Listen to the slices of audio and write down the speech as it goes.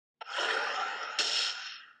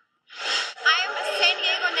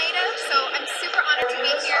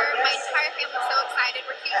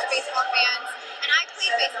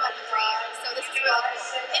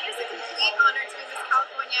It is a complete honor to be Miss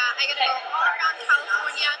California. I get to go all around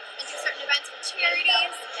California and do certain events with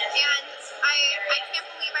charities, and I can't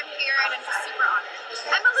believe I'm here, and I'm just super honored.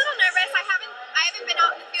 I'm a little nervous. I haven't been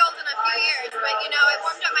out in the field in a few years, but you know, I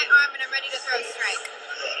warmed up my arm and I'm ready to throw a strike.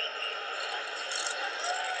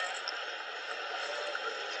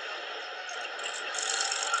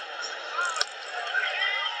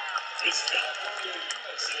 Miss California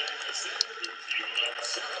USA is in the field on the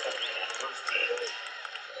first pitch.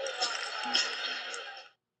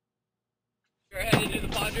 We're headed to the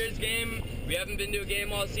Padres game. We haven't been to a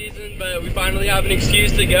game all season, but we finally have an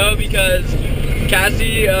excuse to go because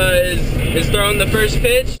Cassie is throwing the first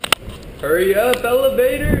pitch. Hurry up,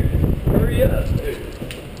 elevator! Hurry up!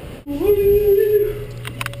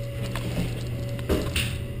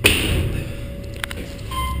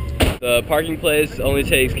 The parking place only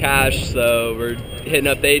takes cash, so we're hitting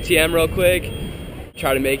up the ATM real quick.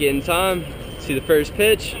 Try to make it in time. See the first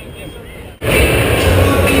pitch.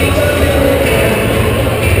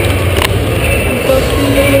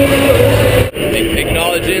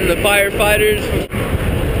 Acknowledging the firefighters.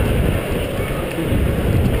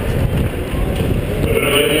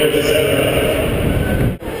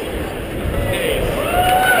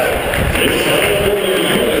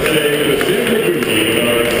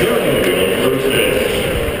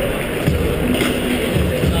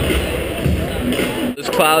 Those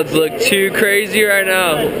clouds look too crazy right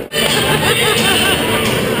now.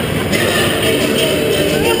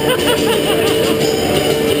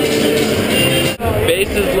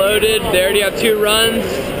 Bases loaded, they already have 2 runs.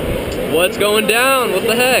 What's going down? What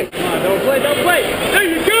the heck? Come on, don't play, don't play! There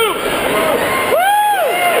you go! Woo!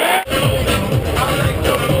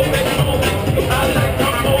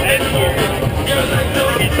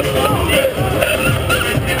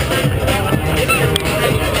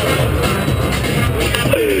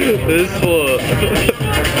 This fool.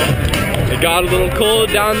 It got a little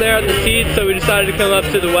cold down there at the seats, so we decided to come up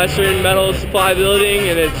to the Western Metal Supply building,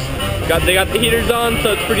 and they got the heaters on,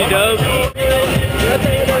 so it's pretty dope.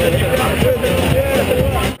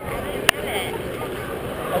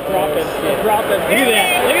 Drop it. Drop it. Look at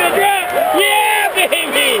that. Look at the drop. Yeah,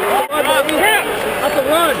 baby. That's a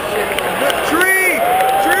run. Tree.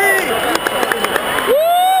 Tree. Woo.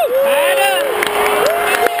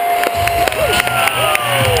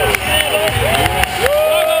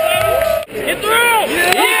 Get through.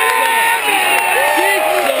 Yeah.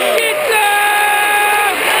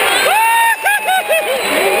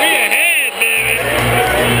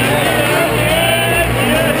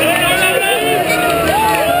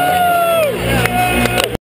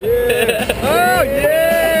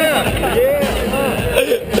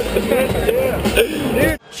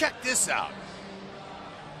 Check this out.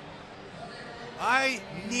 I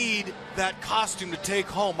need that costume to take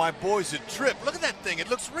home my boys a trip. Look at that thing. It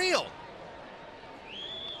looks real.